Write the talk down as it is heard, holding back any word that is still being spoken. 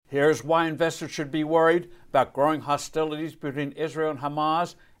Here's why investors should be worried about growing hostilities between Israel and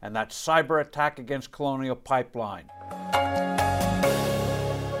Hamas and that cyber attack against Colonial Pipeline.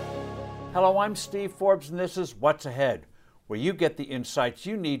 Hello, I'm Steve Forbes, and this is What's Ahead, where you get the insights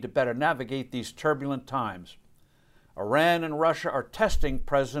you need to better navigate these turbulent times. Iran and Russia are testing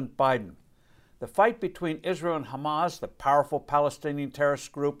President Biden. The fight between Israel and Hamas, the powerful Palestinian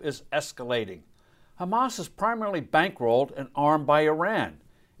terrorist group, is escalating. Hamas is primarily bankrolled and armed by Iran.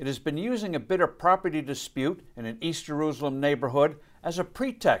 It has been using a bitter property dispute in an East Jerusalem neighborhood as a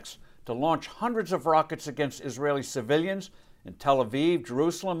pretext to launch hundreds of rockets against Israeli civilians in Tel Aviv,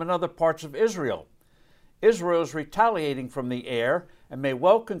 Jerusalem, and other parts of Israel. Israel is retaliating from the air and may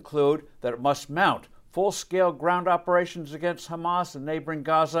well conclude that it must mount full-scale ground operations against Hamas in neighboring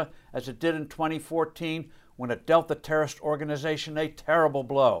Gaza as it did in 2014 when it dealt the terrorist organization a terrible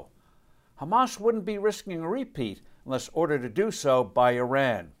blow. Hamas wouldn't be risking a repeat unless ordered to do so by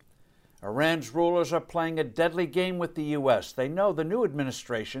Iran. Iran's rulers are playing a deadly game with the U.S. They know the new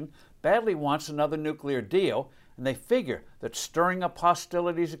administration badly wants another nuclear deal, and they figure that stirring up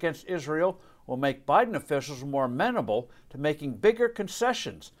hostilities against Israel will make Biden officials more amenable to making bigger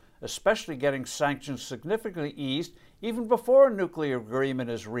concessions, especially getting sanctions significantly eased even before a nuclear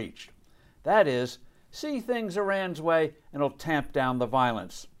agreement is reached. That is, see things Iran's way and it'll tamp down the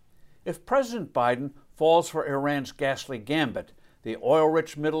violence. If President Biden falls for Iran's ghastly gambit, the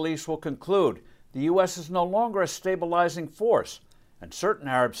oil-rich Middle East will conclude the U.S. is no longer a stabilizing force, and certain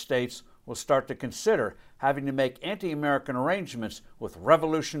Arab states will start to consider having to make anti-American arrangements with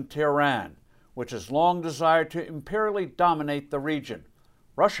Revolution Tehran, which has long desired to imperially dominate the region.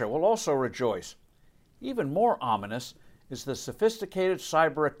 Russia will also rejoice. Even more ominous is the sophisticated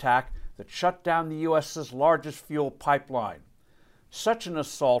cyber attack that shut down the U.S.'s largest fuel pipeline. Such an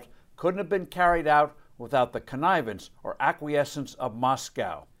assault couldn't have been carried out without the connivance or acquiescence of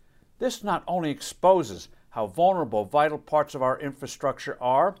Moscow. This not only exposes how vulnerable vital parts of our infrastructure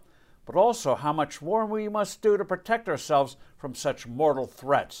are, but also how much more we must do to protect ourselves from such mortal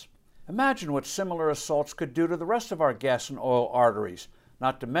threats. Imagine what similar assaults could do to the rest of our gas and oil arteries,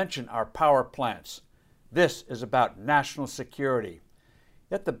 not to mention our power plants. This is about national security.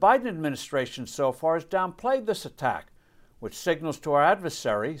 Yet the Biden administration so far has downplayed this attack, which signals to our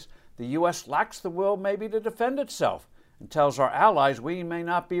adversaries the U.S. lacks the will maybe to defend itself and tells our allies we may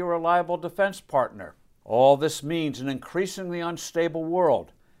not be a reliable defense partner. All this means an increasingly unstable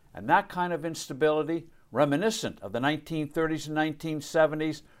world, and that kind of instability, reminiscent of the 1930s and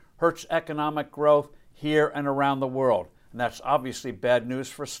 1970s, hurts economic growth here and around the world, and that's obviously bad news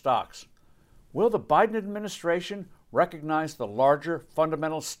for stocks. Will the Biden administration recognize the larger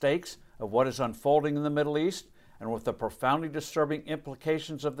fundamental stakes of what is unfolding in the Middle East and with the profoundly disturbing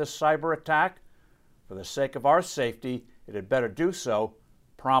implications of this cyber attack? For the sake of our safety, it had better do so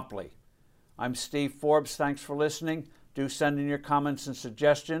promptly. I'm Steve Forbes. Thanks for listening. Do send in your comments and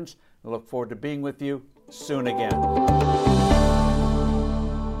suggestions. I look forward to being with you soon again.